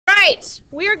right,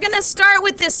 we're going to start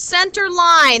with this center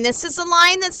line. This is a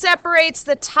line that separates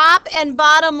the top and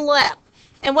bottom lip.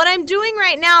 And what I'm doing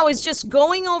right now is just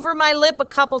going over my lip a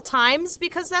couple times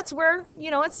because that's where,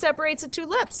 it separates the two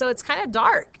lips. So it's kind of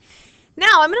dark.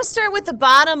 Now I'm going to start with the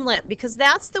bottom lip because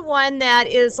that's the one that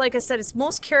is, like I said, it's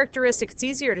most characteristic. It's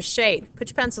easier to shade. Put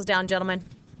your pencils down, gentlemen.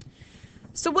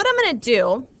 So what I'm going to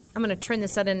do, I'm going to turn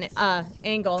this at an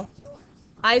angle.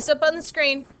 Eyes up on the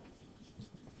screen.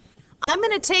 I'm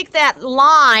going to take that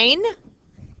line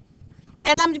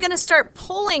and I'm going to start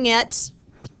pulling it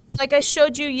like I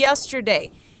showed you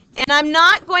yesterday. And I'm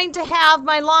not going to have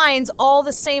my lines all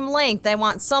the same length. I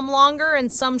want some longer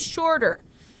and some shorter.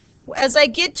 As I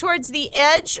get towards the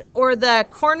edge or the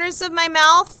corners of my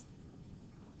mouth,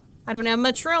 I don't have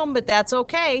much room, but that's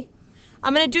okay.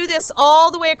 I'm going to do this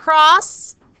all the way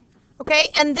across. Okay,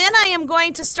 and then I am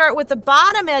going to start with the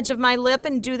bottom edge of my lip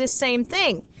and do the same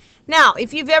thing. Now,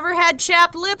 if you've ever had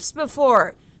chapped lips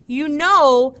before, you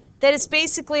know that it's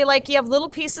basically like you have little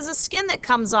pieces of skin that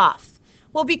comes off.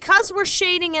 Well, because we're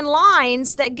shading in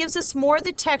lines, that gives us more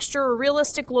the texture or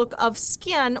realistic look of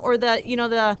skin, or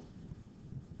the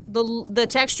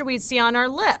texture we'd see on our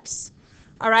lips.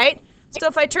 All right? So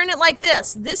if I turn it like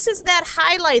this is that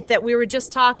highlight that we were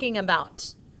just talking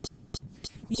about.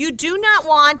 You do not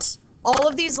want all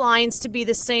of these lines to be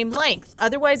the same length.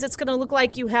 Otherwise, it's going to look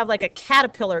like you have like a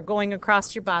caterpillar going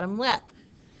across your bottom lip.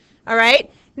 All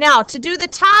right? Now, to do the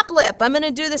top lip, I'm going to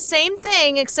do the same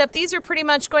thing, except these are pretty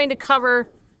much going to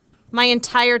cover my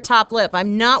entire top lip.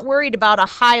 I'm not worried about a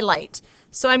highlight.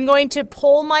 So I'm going to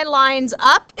pull my lines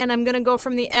up, and I'm going to go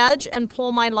from the edge and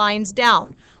pull my lines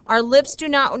down. Our lips do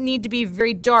not need to be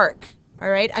very dark.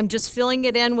 All right? I'm just filling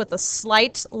it in with a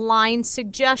slight line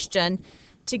suggestion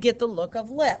to get the look of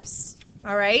lips.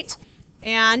 All right?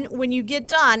 And when you get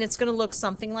done, it's going to look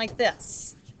something like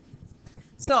this.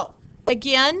 So,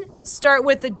 again, start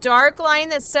with the dark line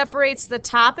that separates the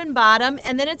top and bottom,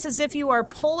 and then it's as if you are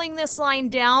pulling this line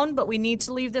down, but we need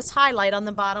to leave this highlight on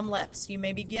the bottom lips. You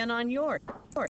may begin on yours.